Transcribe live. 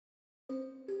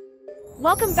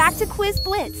Welcome back to Quiz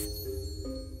Blitz.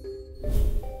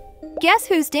 Guess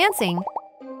who's dancing?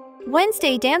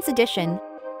 Wednesday Dance Edition.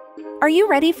 Are you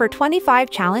ready for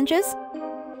 25 challenges?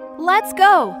 Let's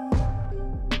go!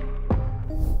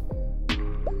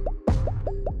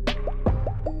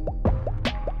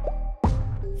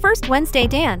 First Wednesday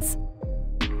dance.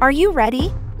 Are you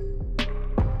ready?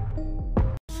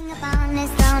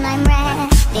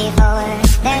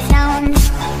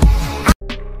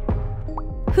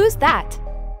 Who's that?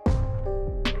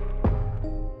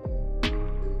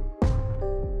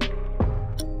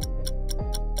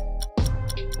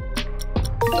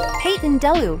 Peyton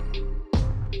Delu.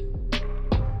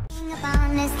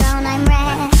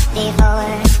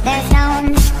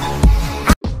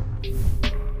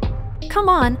 Come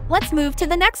on, let's move to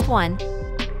the next one.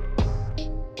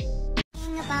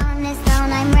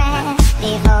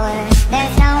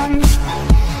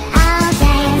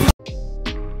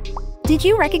 Did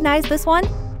you recognize this one?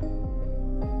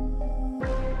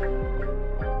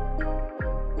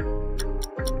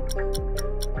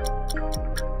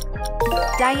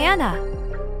 Diana.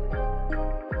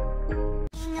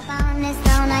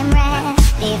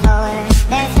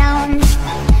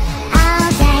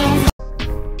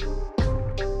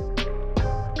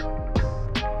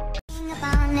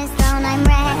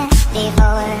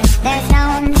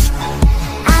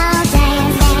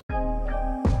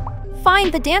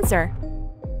 Find the dancer.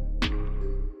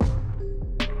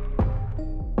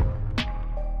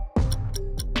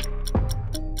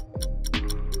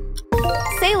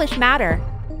 Salish matter.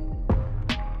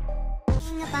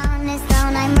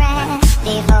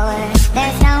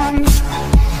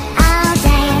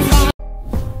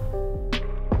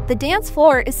 The dance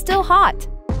floor is still hot.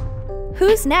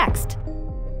 Who's next?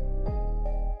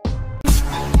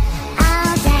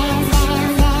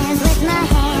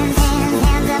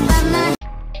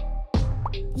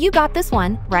 You got this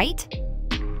one, right?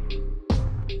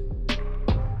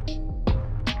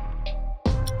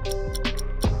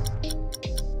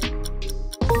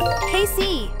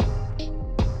 KC.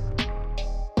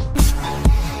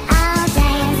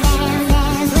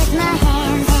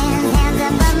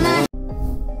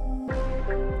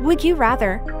 Would you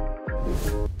rather?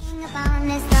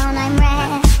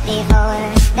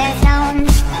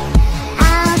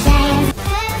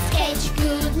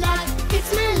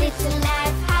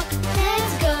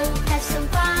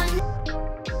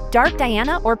 Dark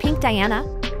Diana or Pink Diana?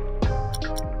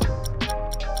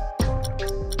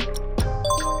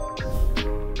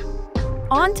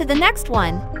 On to the next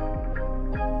one.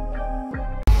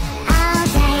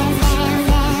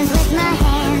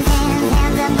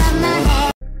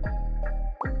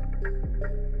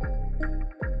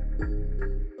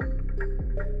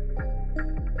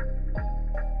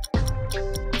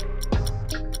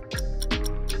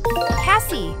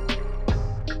 Cassie.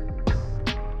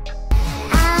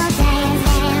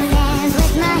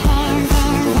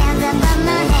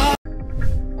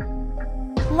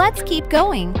 Let's keep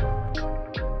going.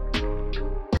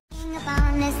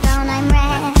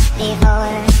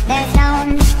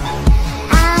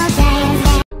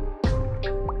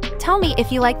 Tell me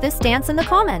if you like this dance in the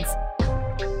comments.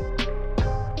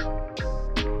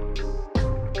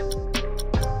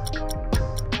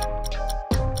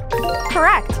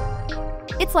 Correct.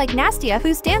 It's like Nastya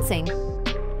who's dancing.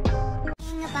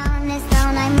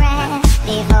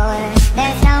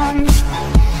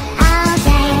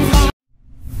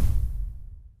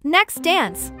 Next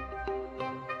dance.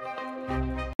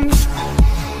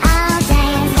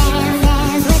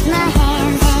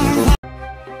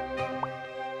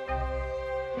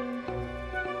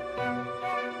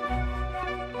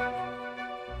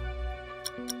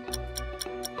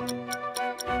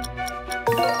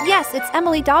 Yes, it's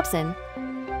Emily Dobson.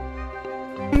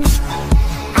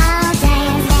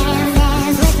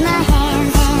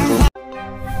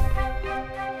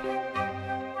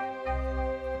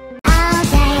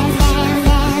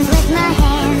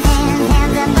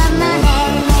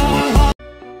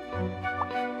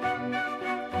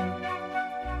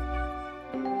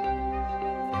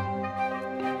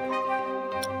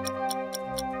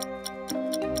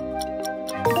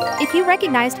 If you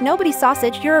recognized Nobody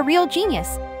Sausage, you're a real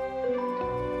genius.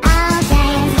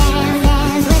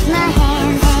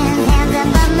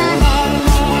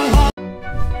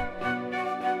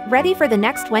 Ready for the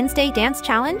next Wednesday dance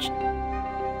challenge?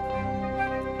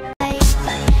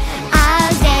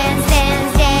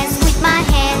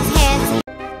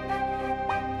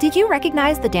 Did you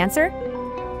recognize the dancer?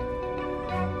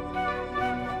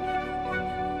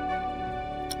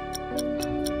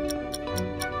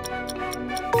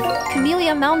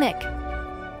 Camelia Melnick.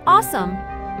 Awesome!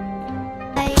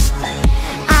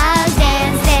 I'll dance.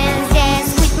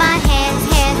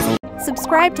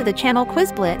 subscribe to the channel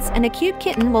Quiz Blitz and a cute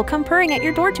kitten will come purring at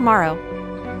your door tomorrow.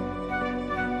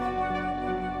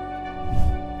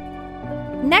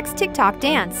 Next TikTok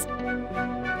dance.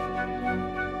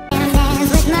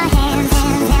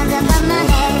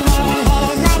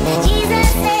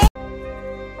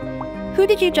 Who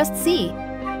did you just see?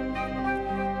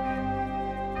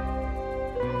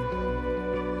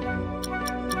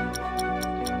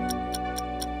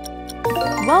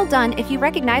 Well done if you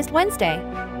recognized Wednesday.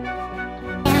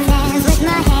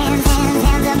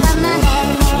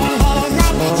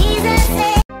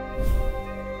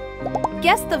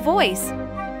 Guess the voice.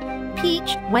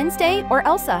 Peach, Wednesday, or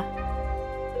Elsa?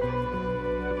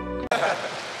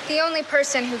 The only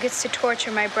person who gets to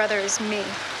torture my brother is me.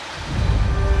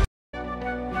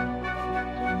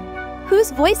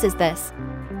 Whose voice is this?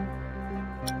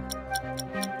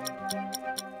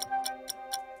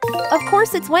 Of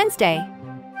course it's Wednesday.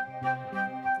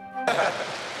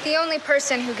 The only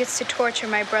person who gets to torture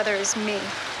my brother is me.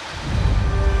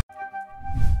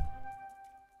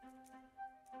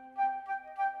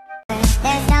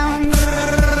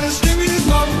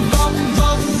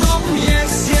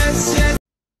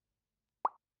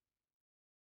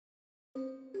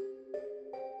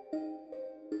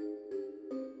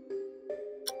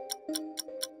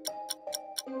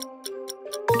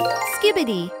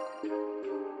 Skibidi.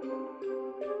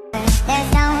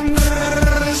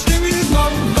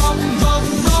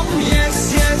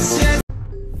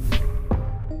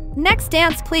 Next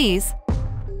dance, please.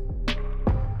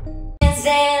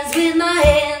 Hands with my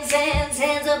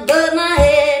hands above my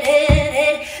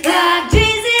head, like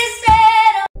Jesus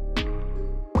said.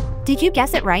 Did you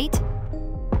guess it right?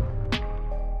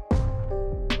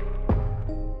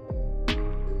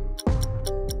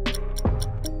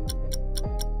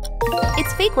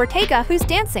 It's Fake Ortega who's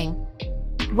dancing.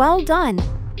 Well done.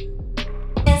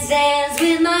 Hands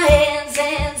with my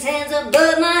hands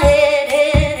above my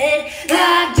head,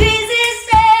 like Jesus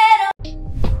said.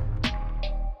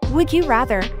 Would you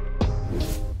rather?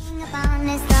 Upon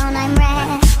this throne I'm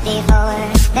ready for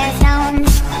the stone.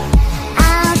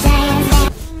 I'll dance.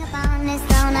 Upon this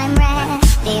throne I'm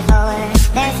ready for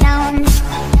the stone.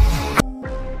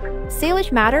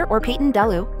 Salish Matter or Peyton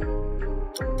Delu?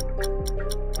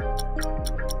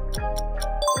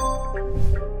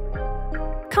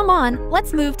 Come on,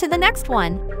 let's move to the next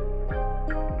one.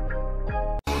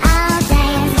 I'll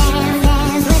dance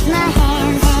with my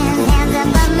hands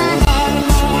above my head.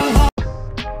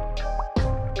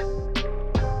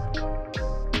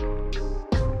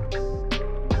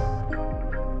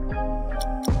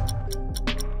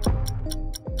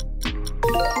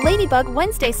 Ladybug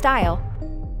Wednesday style.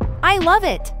 I love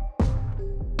it.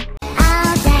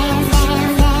 I'll dance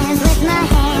with my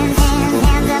hands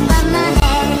above my head.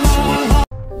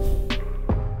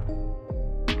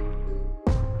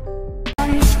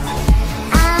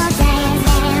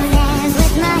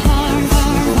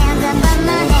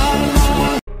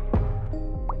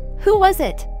 Who was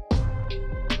it?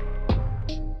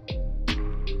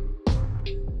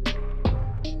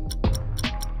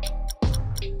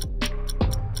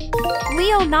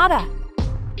 Leo Nada.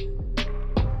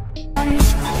 I'll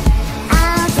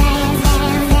dance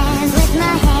with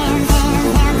my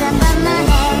hands above my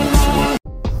head.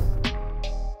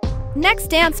 Next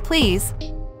dance, please.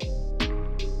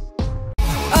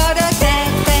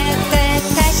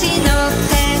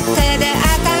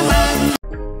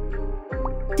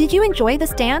 Did you enjoy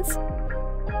this dance?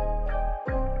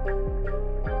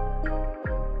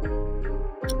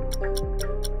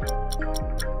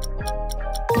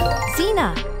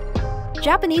 Xena.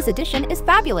 Japanese edition is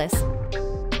fabulous.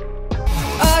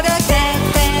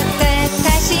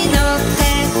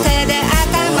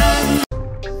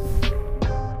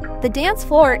 The dance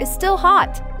floor is still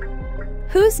hot.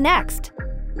 Who's next?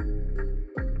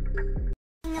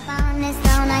 Upon this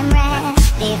throne I'm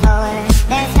ready for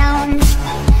the stone.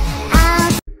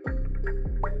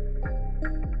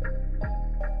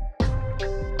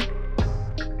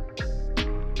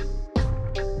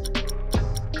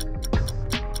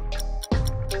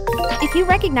 If you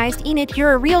recognized Enid,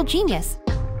 you're a real genius.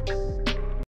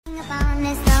 Upon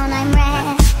this throne I'm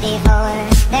ready for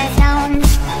the stone.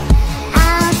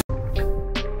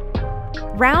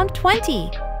 Round 20.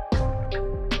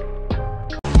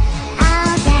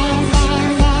 I'll dance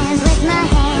with my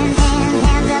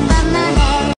hands above my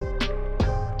head.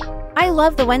 I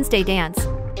love the Wednesday dance.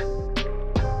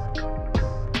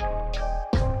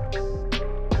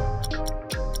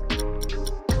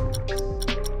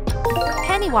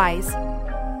 Pennywise.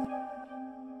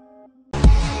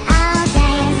 I'll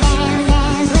dance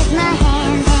with my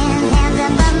hands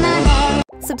above my head.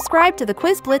 subscribe to the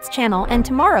Quiz Blitz channel and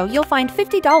tomorrow you'll find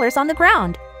 $50 on the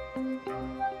ground.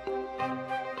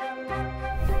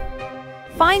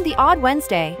 Find the odd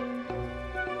Wednesday.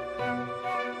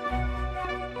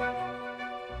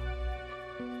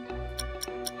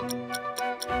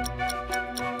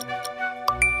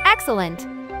 Excellent!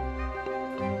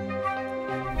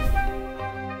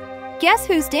 Guess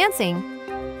who's dancing?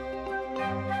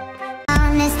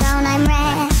 On this throne I'm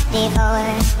ready for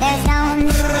their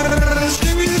stones.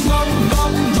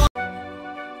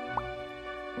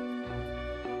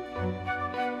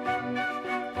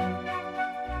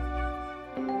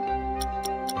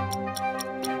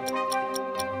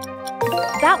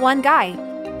 That one guy.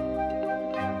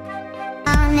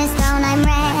 On this throne I'm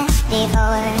ready for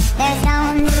their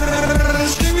stones.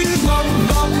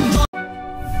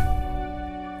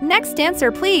 Next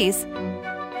dancer, please. Dance,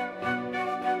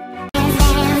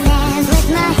 dance, dance with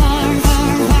my hands,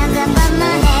 hands, hands above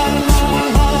my head,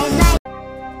 head,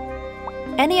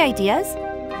 head. Any ideas?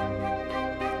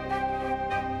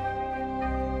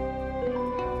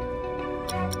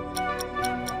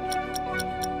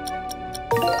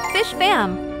 Fish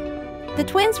fam. The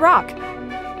twins rock. Dance,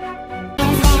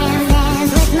 dance,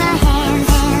 dance with my hands,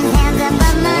 hands, hands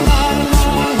above my head,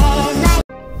 head, head.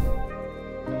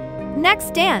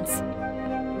 Next dance.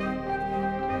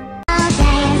 I'll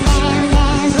dance, dance,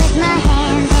 dance with my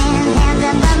hands, hands, hands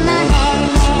above my head,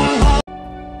 head, head.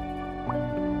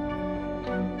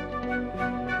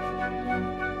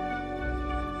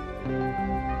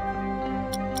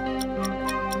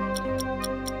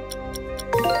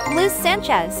 Liz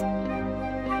Sanchez.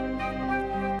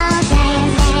 I'll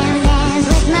dance, dance, dance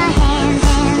with my hands,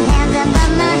 hands, hands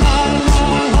above my head,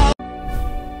 head,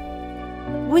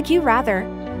 head. Would you rather?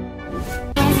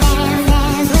 Dance, dance,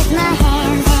 dance with my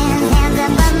hands, hands, hands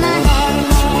above my head,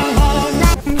 head,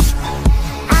 head.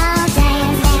 I'll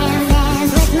dance, dance,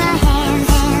 dance with my hands,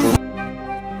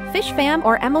 hands. Fish fam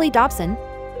or Emily Dobson?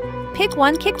 Pick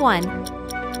one, kick one.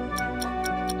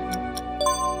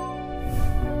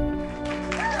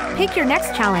 Pick your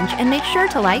next challenge and make sure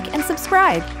to like and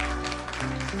subscribe.